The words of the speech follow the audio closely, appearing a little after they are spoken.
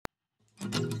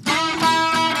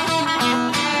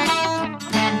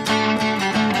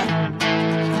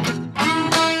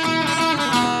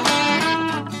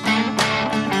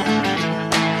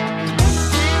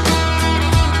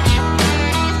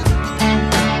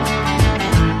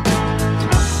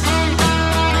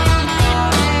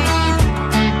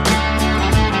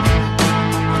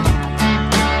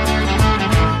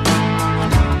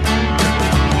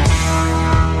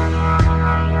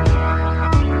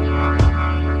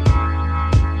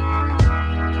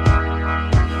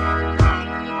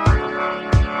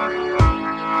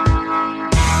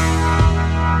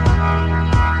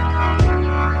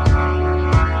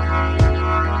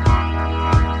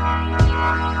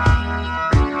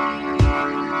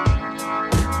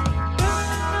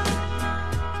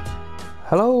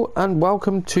and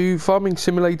welcome to Farming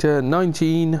Simulator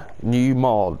 19 new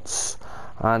mods.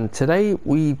 And today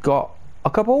we've got a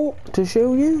couple to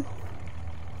show you.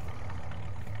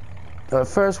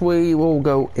 First we will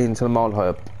go into the mod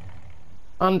hub.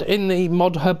 And in the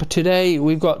mod hub today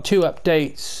we've got two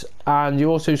updates, and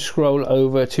you also scroll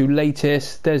over to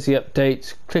latest. There's the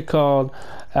updates. Click on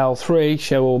L3,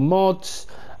 show all mods,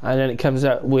 and then it comes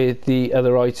up with the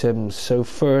other items. So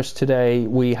first today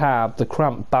we have the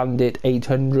Bandit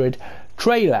 800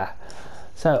 trailer.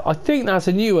 So I think that's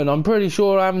a new one. I'm pretty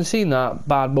sure I haven't seen that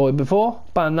bad boy before,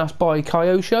 and that's by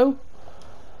Kyosho.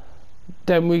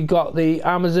 Then we got the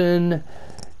Amazon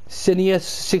Cineus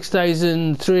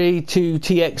 6003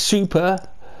 2TX Super,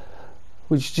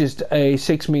 which is just a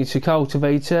 6-meter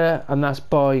cultivator, and that's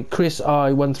by Chris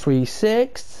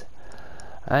I136.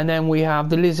 And then we have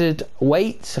the Lizard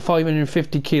weight,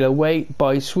 550 kilo weight,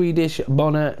 by Swedish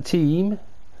Bonner team.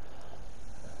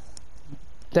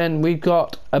 Then we've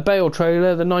got a bale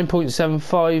trailer, the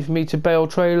 9.75 meter bale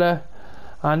trailer,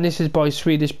 and this is by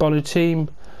Swedish Bonner team.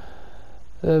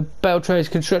 The bale trailer is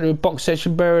constructed with box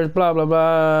section bearers, blah blah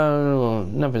blah,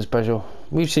 nothing special.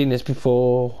 We've seen this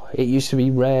before. It used to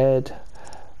be red.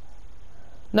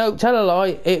 No, tell a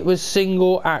lie, it was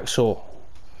single axle.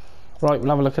 Right,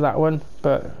 we'll have a look at that one,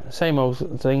 but same old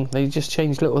thing. They just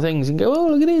change little things and go, oh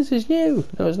look at this, it's new.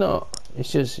 No, it's not.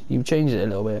 It's just you've changed it a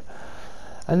little bit.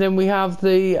 And then we have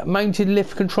the mounted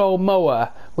lift control mower,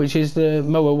 which is the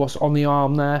mower what's on the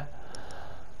arm there,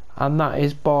 and that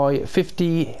is by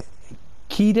 50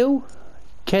 Kede,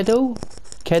 I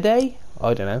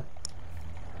don't know.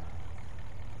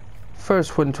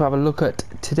 First one to have a look at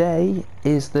today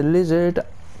is the Lizard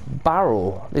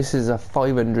barrel. This is a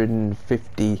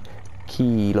 550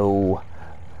 kilo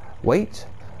weight,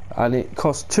 and it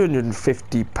costs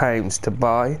 £250 to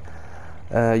buy.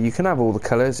 You can have all the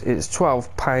colours. It's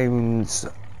 £12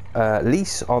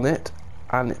 lease on it,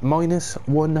 and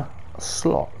 -1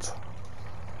 slot.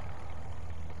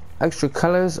 Extra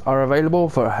colours are available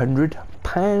for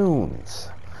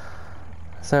 £100.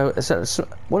 So it's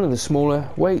one of the smaller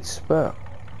weights, but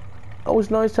always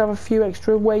nice to have a few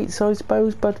extra weights, I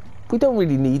suppose. But we don't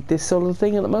really need this sort of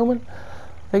thing at the moment.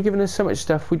 They're giving us so much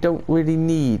stuff we don't really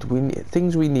need.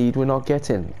 Things we need we're not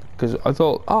getting. Because I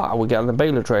thought, we're getting the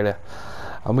baler trailer,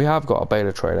 and we have got a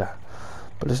baler trailer,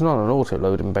 but it's not an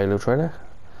auto-loading baler trailer.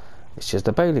 It's just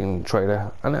a baling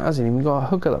trailer, and it hasn't even got a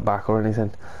hook at the back or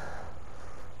anything.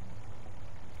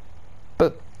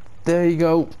 But there you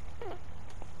go.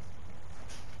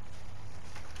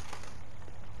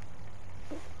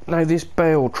 Now this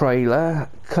bale trailer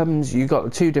comes, you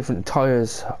got two different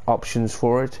tyres options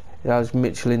for it. It has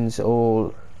Michelin's,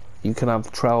 or you can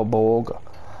have Trelleborg,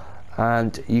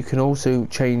 and you can also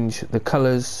change the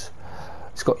colours.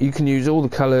 You can use all the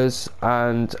colours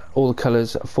and all the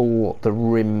colours for the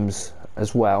rims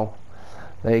as well.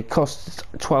 They cost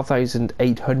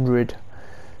 12,800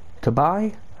 to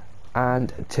buy,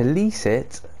 and to lease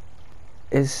it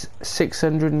is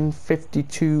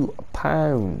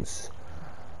 £652.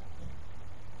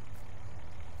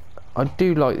 I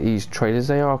do like these trailers.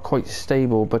 They are quite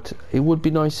stable, but it would be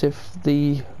nice if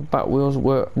the back wheels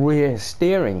were rear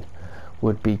steering.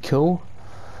 Would be cool.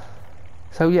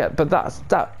 So yeah, but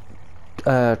that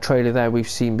trailer there we've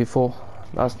seen before.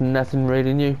 That's nothing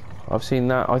really new. I've seen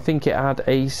that. I think it had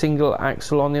a single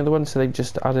axle on the other one, so they've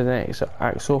just added an extra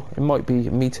axle. It might be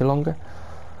a meter longer.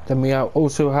 Then we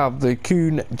also have the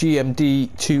Kuhn GMD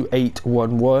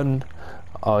 2811.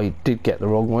 I did get the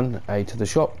wrong one out of the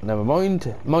shop, never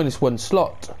mind. -1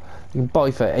 slot. You can buy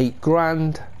for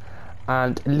 £8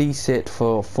 and lease it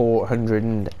for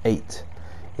 408.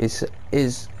 It's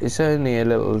only a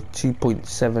little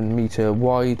 2.7 meter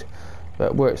wide,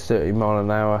 but works 30 miles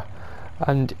an hour,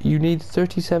 and you need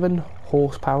 37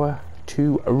 horsepower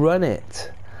to run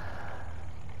it.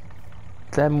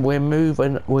 Then we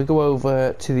go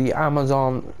over to the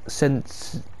Amazon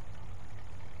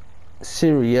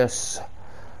Sirius.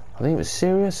 I think it was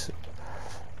Sirius.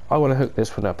 I want to hook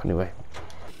this one up anyway.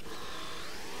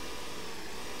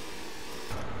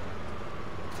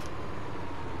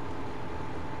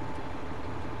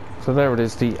 So there it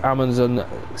is, the Amazon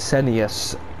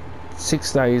Cineus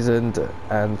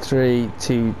 6003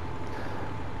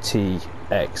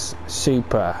 2TX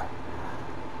Super.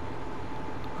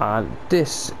 And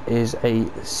this is a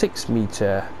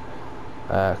 6-meter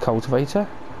cultivator.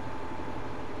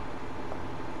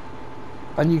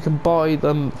 And you can buy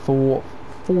them for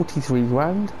 43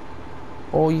 grand,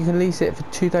 or you can lease it for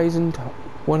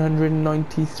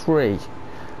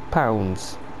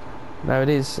 £2,193. Now it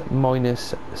is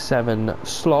 -7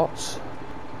 slots,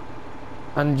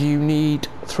 and you need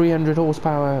 300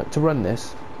 horsepower to run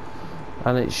this.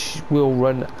 and it will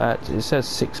run at, it says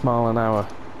 6 mile an hour,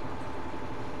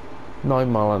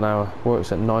 9 mile an hour,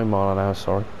 works at 9 mile an hour,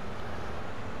 sorry.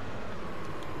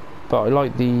 But I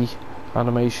like the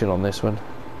animation on this one.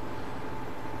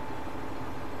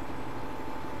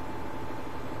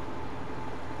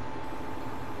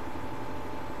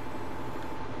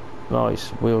 Nice,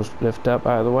 wheels lift up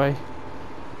out of the way.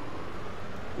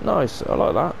 Nice, I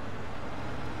like that.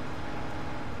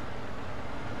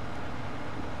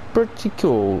 Pretty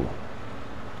cool.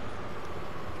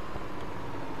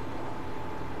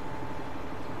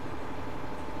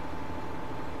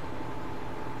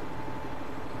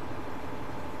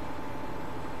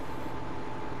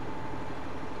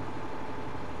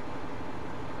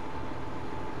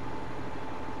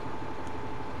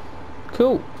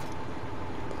 Cool.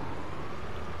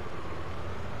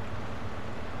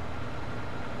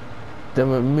 Then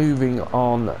we're moving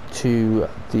on to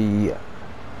the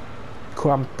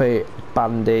Krampe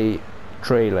bandit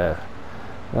trailer.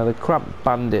 Now the Krampe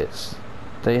bandits,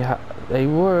 did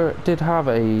have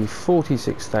a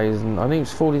 46,000, I think it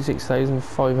was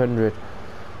 46,500,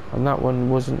 and that one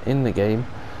wasn't in the game.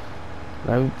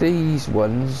 Now these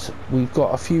ones, we've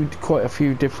got quite a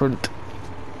few different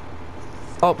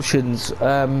options.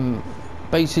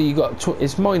 Basically you got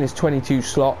it's minus 22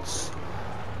 slots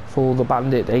for the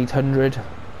Bandit 800.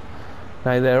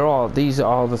 Now these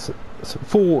are the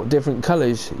 4 different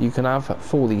colours you can have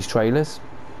for these trailers,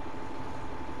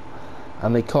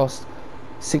 and they cost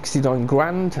 69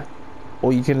 grand,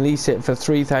 or you can lease it for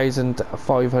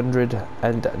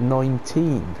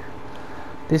 3,519.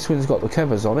 This one's got the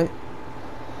covers on it.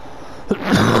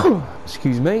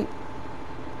 Excuse me.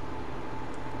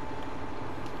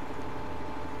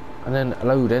 And then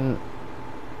loading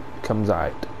comes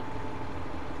out.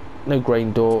 No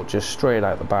grain door, just straight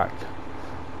out the back.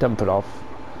 Dump it off.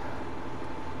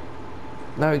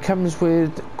 Now it comes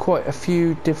with quite a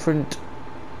few different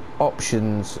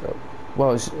options.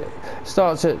 Well, it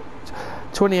starts at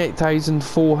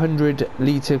 28,400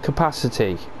 litre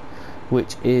capacity,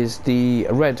 which is the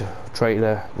red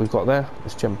trailer we've got there.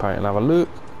 Let's jump out and have a look.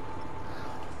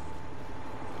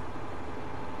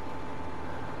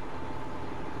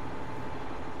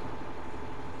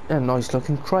 A nice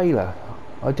looking trailer.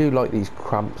 I do like these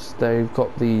Kramps. They've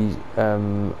got the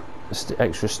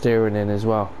extra steering in as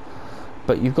well,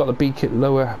 but you've got the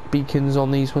lower beacons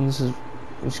on these ones,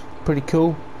 which is pretty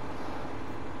cool.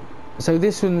 So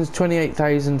this one's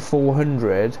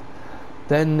 28,400.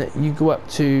 Then you go up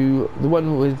to the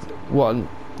one with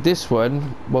this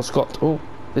one was got the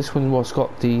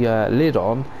lid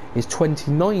on is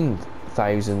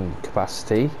 29,000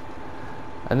 capacity.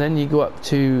 And then you go up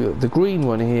to the green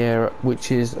one here,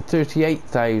 which is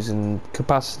 38,000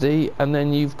 capacity, and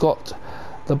then you've got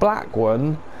the black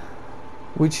one,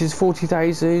 which is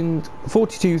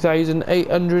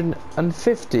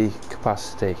 42,850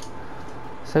 capacity.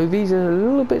 So these are a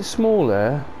little bit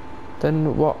smaller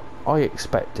than what I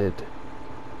expected.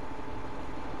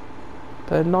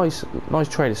 They're nice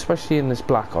trade, especially in this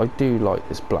black. I do like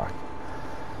this black.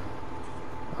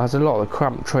 As a lot of the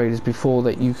Krampe traders before,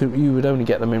 that you would only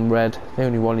get them in red. They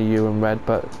only wanted you in red,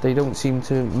 but they don't seem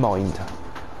to mind.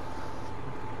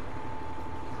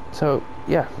 So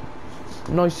yeah,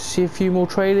 nice to see a few more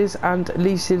trailers, and at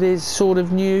least it is sort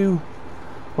of new.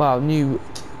 Well, new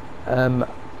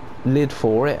lid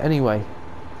for it anyway.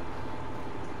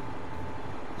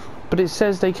 But it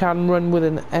says they can run with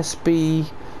an SB.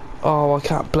 Oh, I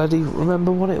can't bloody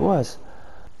remember what it was.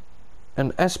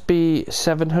 An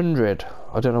SB700.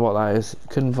 I don't know what that is.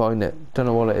 Couldn't find it. Don't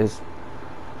know what it is.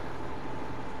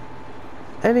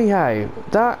 Anyhow,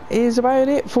 that is about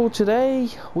it for today.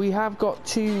 We have got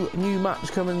 2 new maps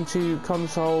coming to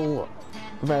console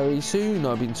very soon,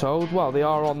 I've been told. Well, they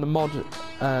are on the mod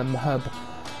hub.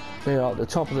 They are at the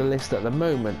top of the list at the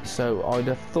moment, so I'd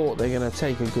have thought they're going to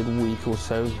take a good week or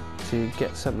so to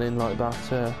get something like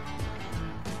that.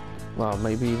 Well,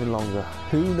 maybe even longer.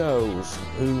 Who knows?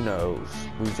 Who knows?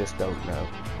 We just don't know.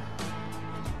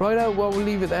 Righto, well, we'll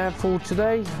leave it there for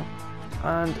today.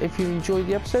 And if you enjoyed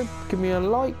the episode, give me a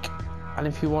like. And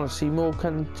if you want to see more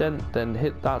content, then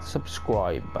hit that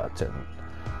subscribe button.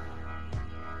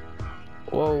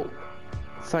 Well,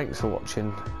 thanks for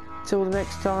watching. Till the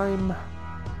next time,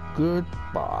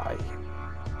 goodbye.